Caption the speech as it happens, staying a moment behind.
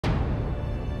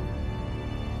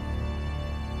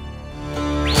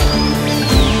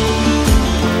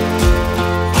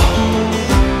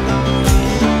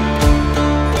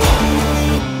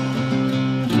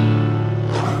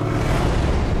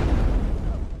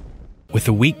With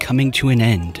the week coming to an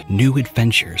end, new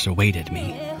adventures awaited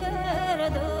me.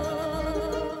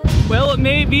 Well, it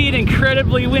may be an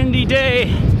incredibly windy day,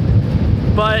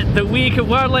 but the week of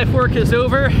wildlife work is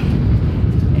over,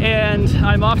 and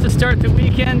I'm off to start the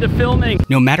weekend of filming.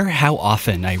 No matter how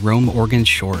often I roam Oregon's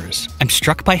shores, I'm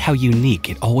struck by how unique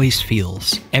it always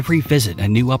feels. Every visit a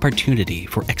new opportunity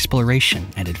for exploration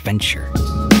and adventure.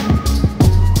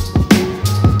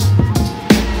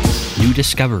 New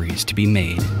discoveries to be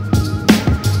made.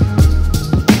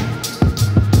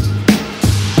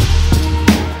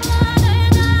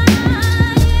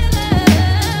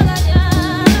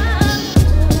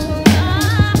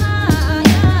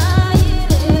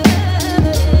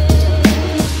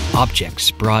 Objects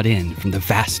brought in from the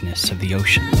vastness of the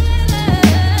ocean.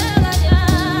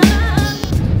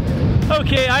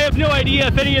 Okay, I have no idea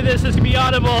if any of this is gonna be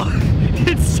audible.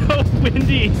 It's so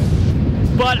windy.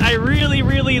 But I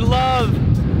really love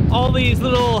all these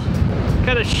little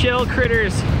kind of shell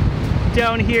critters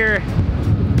down here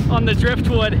on the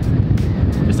driftwood.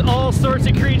 Just all sorts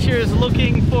of creatures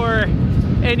looking for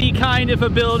any kind of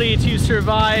ability to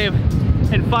survive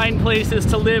and find places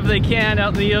to live they can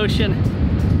out in the ocean.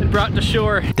 Brought to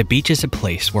shore. The beach is a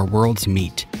place where worlds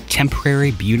meet,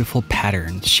 temporary beautiful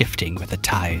patterns shifting with the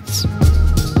tides.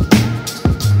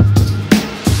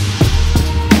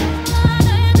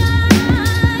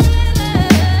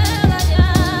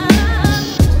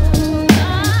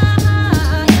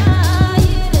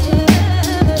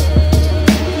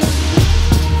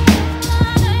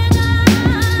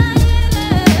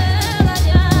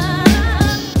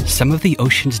 Some of the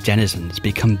ocean's denizens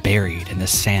become buried in the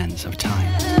sands of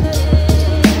time.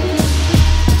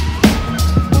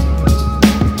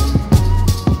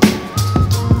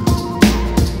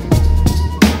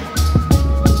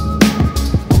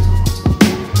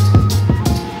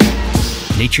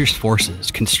 Nature's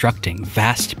forces constructing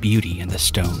vast beauty in the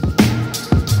stone.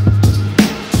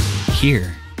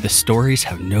 Here, the stories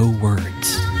have no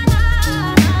words.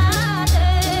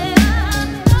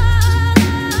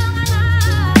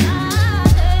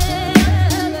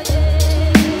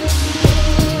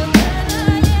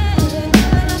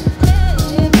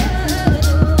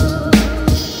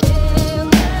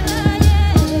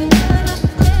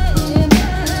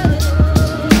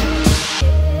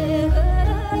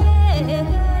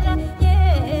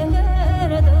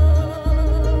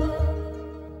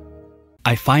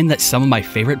 I find that some of my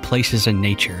favorite places in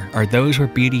nature are those where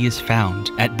beauty is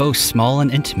found at both small and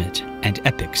intimate and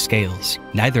epic scales,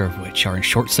 neither of which are in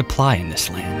short supply in this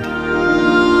land.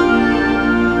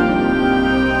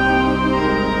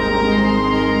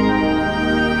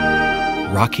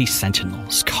 Rocky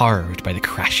sentinels carved by the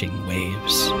crashing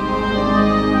waves.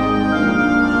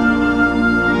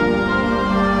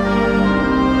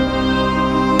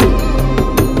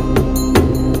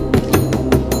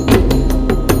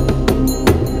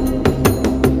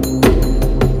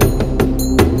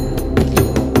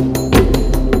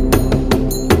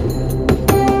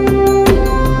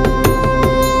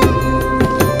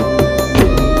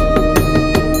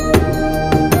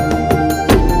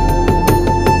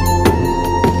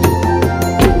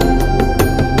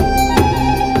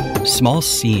 Small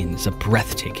scenes of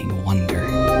breathtaking wonder.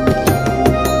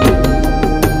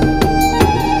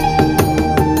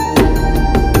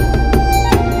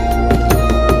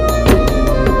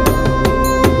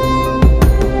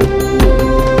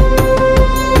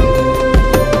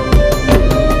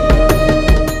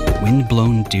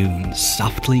 Wind-blown dunes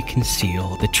softly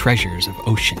conceal the treasures of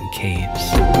ocean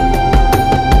caves.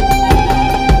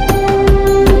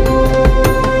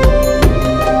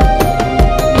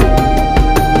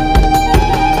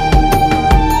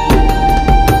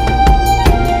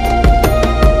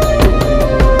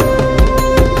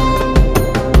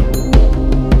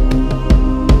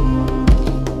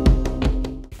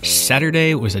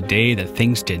 Saturday was a day that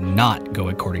things did not go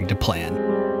according to plan.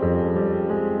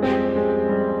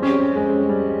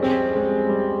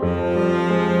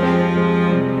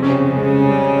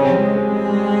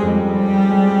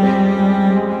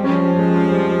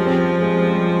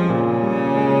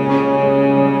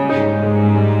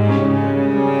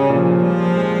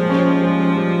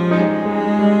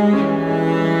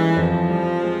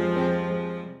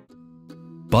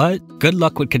 But good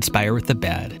luck would conspire with the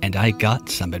bad, and I got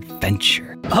some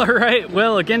adventure. All right,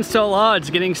 well, against all odds,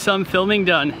 getting some filming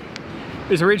done. I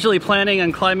was originally planning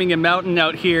on climbing a mountain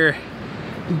out here,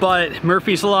 but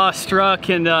Murphy's Law struck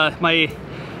and my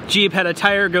Jeep had a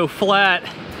tire go flat.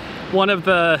 One of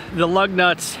the lug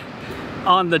nuts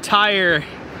on the tire,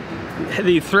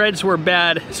 the threads were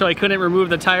bad, so I couldn't remove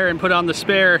the tire and put on the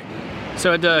spare. So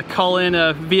I had to call in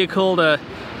a vehicle to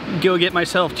go get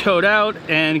myself towed out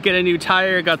and get a new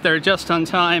tire. Got there just on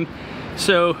time.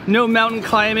 So no mountain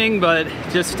climbing, but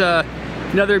just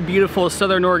another beautiful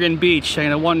Southern Oregon beach. I'm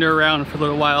gonna wander around for a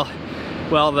little while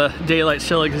the daylight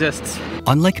still exists.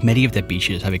 Unlike many of the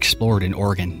beaches I've explored in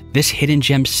Oregon, this hidden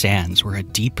gem sands were a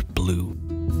deep blue.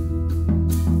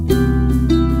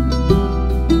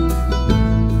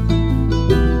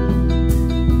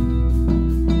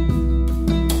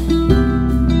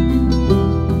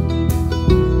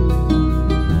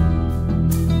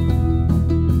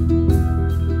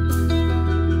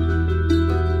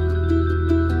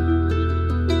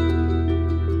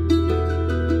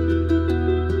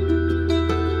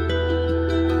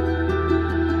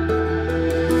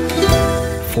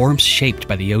 Forms shaped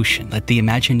by the ocean let the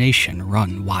imagination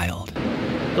run wild.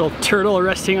 Little turtle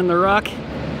resting on the rock.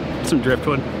 Some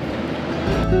driftwood.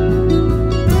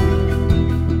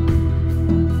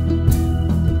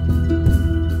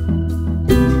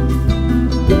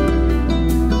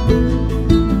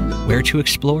 Where to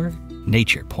explore?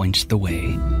 Nature points the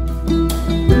way.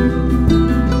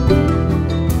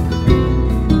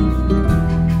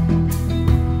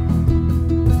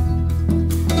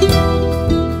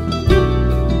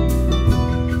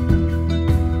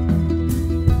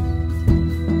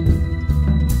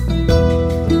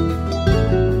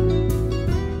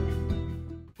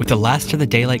 With the last of the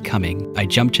daylight coming, I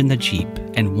jumped in the Jeep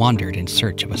and wandered in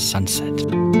search of a sunset.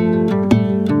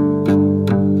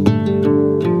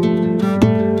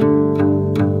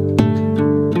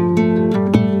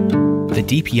 The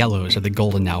deep yellows of the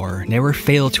golden hour never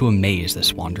fail to amaze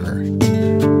this wanderer.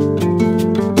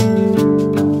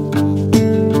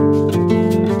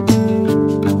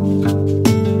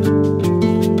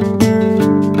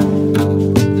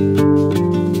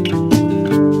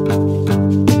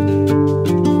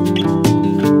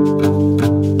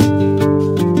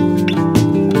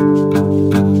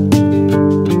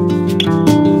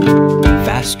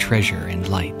 Treasure and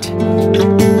light.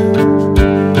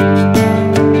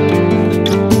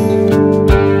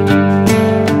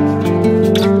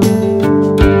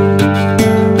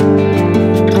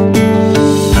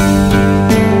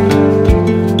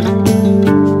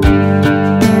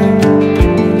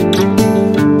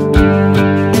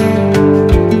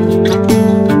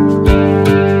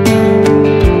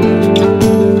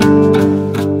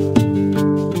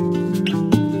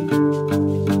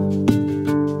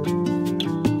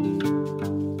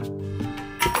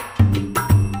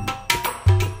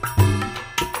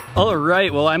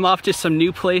 Alright, well I'm off to some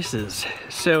new places.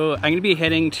 So I'm going to be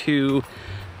heading to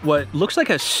what looks like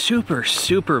a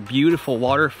super beautiful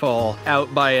waterfall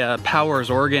out by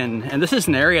Powers, Oregon. And this is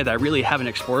an area that I really haven't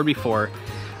explored before.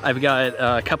 I've got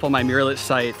a couple of my mirrorless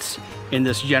sites in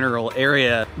this general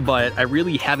area, but I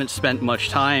really haven't spent much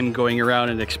time going around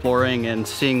and exploring and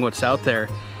seeing what's out there.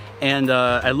 And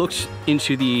I looked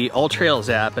into the All Trails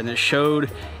app and it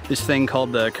showed this thing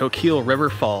called the Coquille River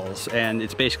Falls, and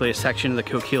it's basically a section of the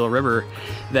Coquille River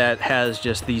that has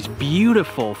just these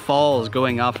beautiful falls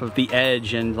going off of the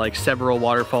edge and like several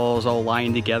waterfalls all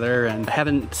lined together. And I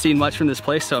haven't seen much from this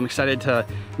place, so I'm excited to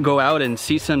go out and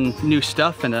see some new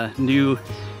stuff in a new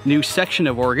section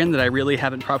of Oregon that I really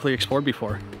haven't properly explored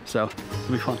before. So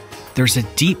it'll be fun. There's a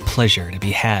deep pleasure to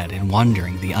be had in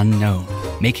wandering the unknown,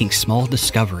 making small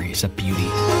discoveries of beauty.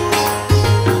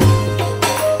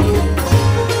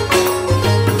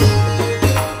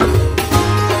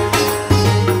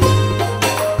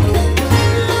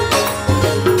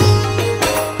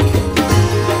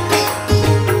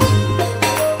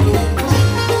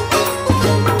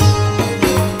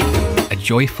 A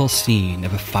joyful scene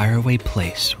of a faraway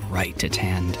place right at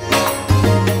hand.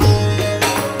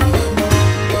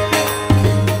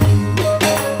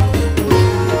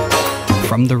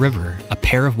 From the river, a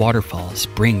pair of waterfalls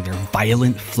bring their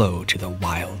violent flow to the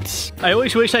wilds. I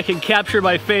always wish I could capture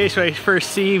my face when I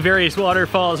first see various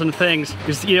waterfalls and things,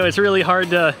 because you know it's really hard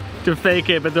to fake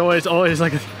it, but they're always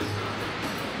like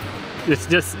it's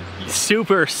just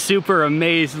super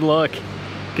amazed look,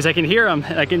 because I can hear them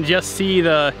and I can just see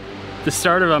the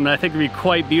start of them, and I think it'd be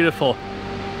quite beautiful.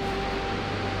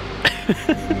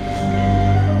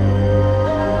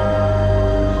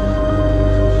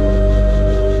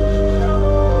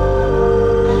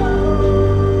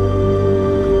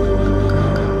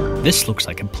 This looks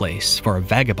like a place for a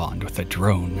vagabond with a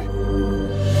drone.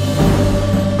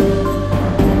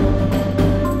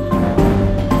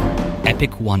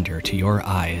 Epic wonder to your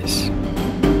eyes.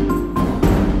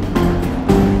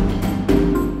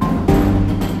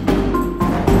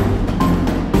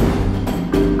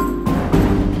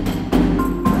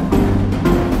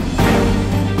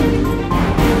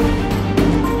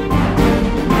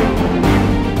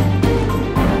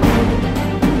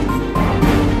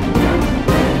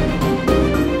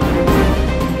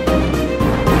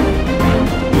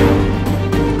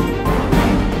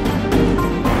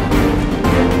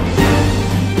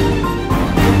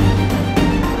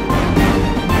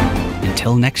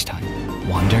 next time.